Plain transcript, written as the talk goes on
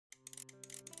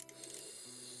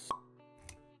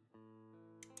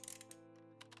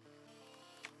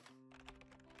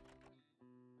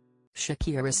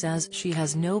Shakira says she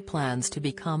has no plans to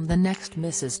become the next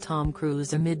Mrs. Tom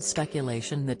Cruise amid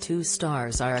speculation the two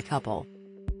stars are a couple.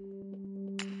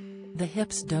 The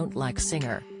hips don't like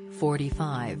singer,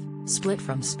 45, split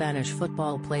from Spanish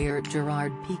football player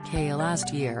Gerard Pique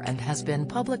last year and has been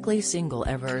publicly single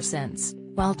ever since,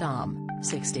 while Tom,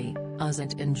 60,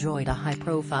 hasn't enjoyed a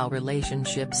high-profile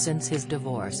relationship since his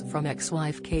divorce from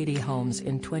ex-wife Katie Holmes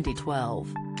in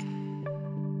 2012.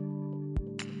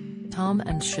 Tom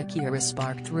and Shakira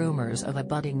sparked rumors of a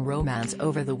budding romance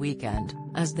over the weekend,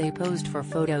 as they posed for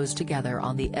photos together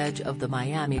on the edge of the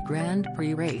Miami Grand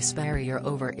Prix race barrier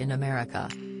over in America.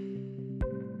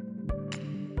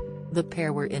 The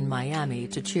pair were in Miami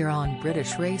to cheer on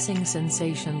British racing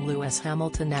sensation Lewis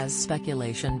Hamilton as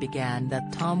speculation began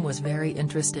that Tom was very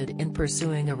interested in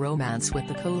pursuing a romance with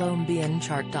the Colombian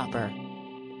chart-topper.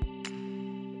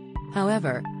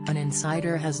 However, an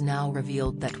insider has now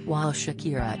revealed that while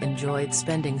Shakira enjoyed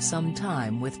spending some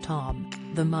time with Tom,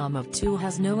 the mom of two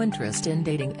has no interest in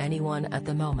dating anyone at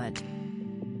the moment.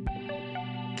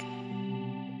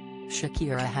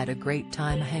 Shakira had a great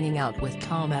time hanging out with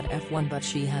Tom at F1 but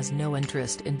she has no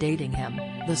interest in dating him,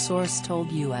 the source told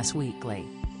Us Weekly.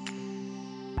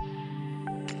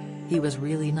 He was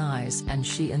really nice and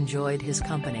she enjoyed his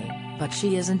company, but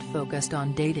she isn't focused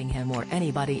on dating him or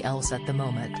anybody else at the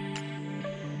moment.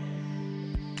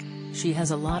 She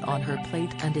has a lot on her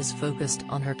plate and is focused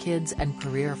on her kids and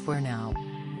career for now.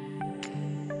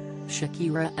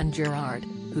 Shakira and Gerard,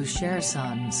 who share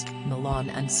sons, Milan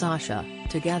and Sasha,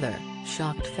 together,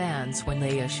 shocked fans when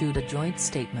they issued a joint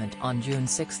statement on June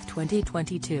 6,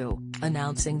 2022,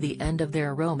 announcing the end of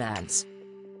their romance.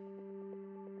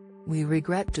 "We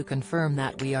regret to confirm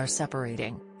that we are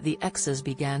separating," the exes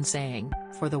began saying,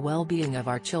 "for the well-being of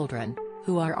our children,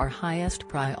 who are our highest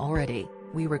priority.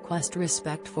 We request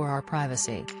respect for our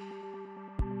privacy.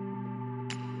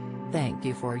 Thank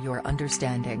you for your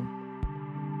understanding."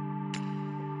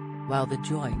 While the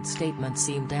joint statement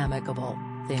seemed amicable,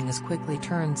 things quickly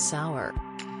turned sour.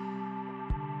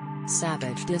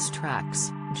 Savage diss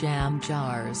tracks, jam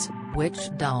jars, witch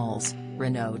dolls,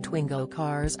 Renault Twingo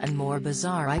cars and more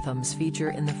bizarre items feature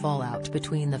in the fallout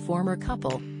between the former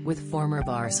couple, with former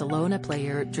Barcelona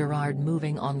player Gerard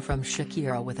moving on from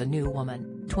Shakira with a new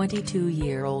woman,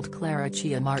 22-year-old Clara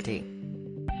Chiamarti.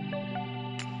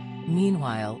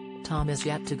 Meanwhile, Tom is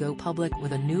yet to go public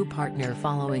with a new partner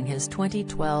following his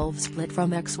 2012 split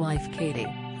from ex-wife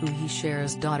Katie, who he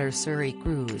shares daughter Suri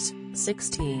Cruz,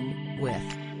 16, with.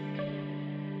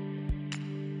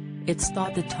 It's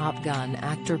thought the Top Gun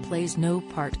actor plays no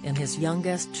part in his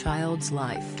youngest child's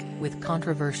life, with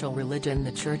controversial religion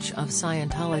the Church of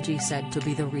Scientology said to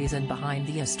be the reason behind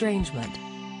the estrangement.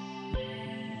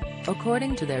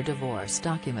 According to their divorce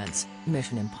documents,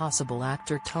 Mission Impossible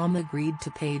actor Tom agreed to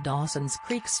pay Dawson's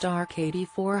Creek star Katie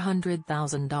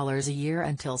 $400,000 a year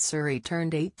until Suri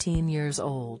turned 18 years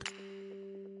old.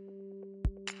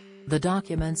 The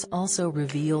documents also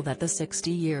reveal that the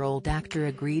 60-year-old actor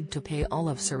agreed to pay all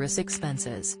of Suri's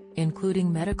expenses,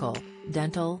 including medical,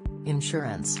 dental,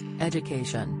 insurance,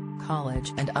 education,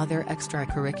 college and other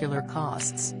extracurricular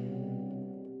costs.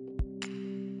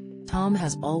 Tom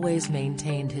has always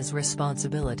maintained his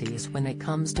responsibilities when it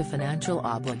comes to financial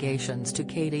obligations to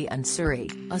Katie and Suri,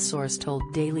 a source told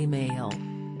Daily Mail.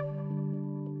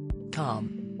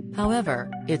 However,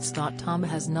 it's thought Tom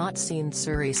has not seen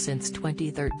Suri since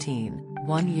 2013,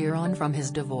 1 year on from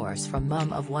his divorce from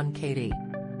mum of one Katie.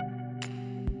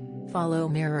 Follow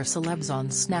Mirror Celebs on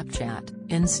Snapchat,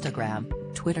 Instagram,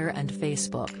 Twitter and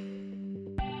Facebook.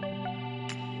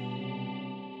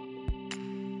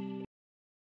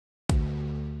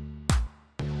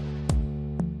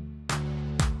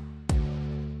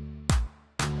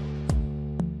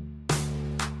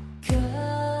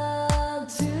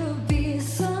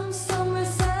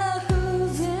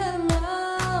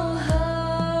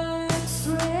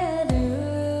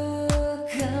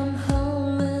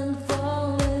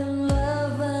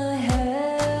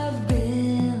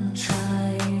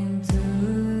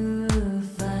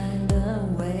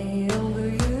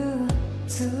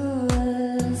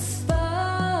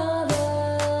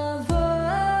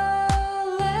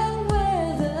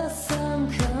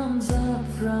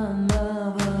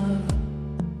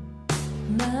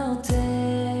 Now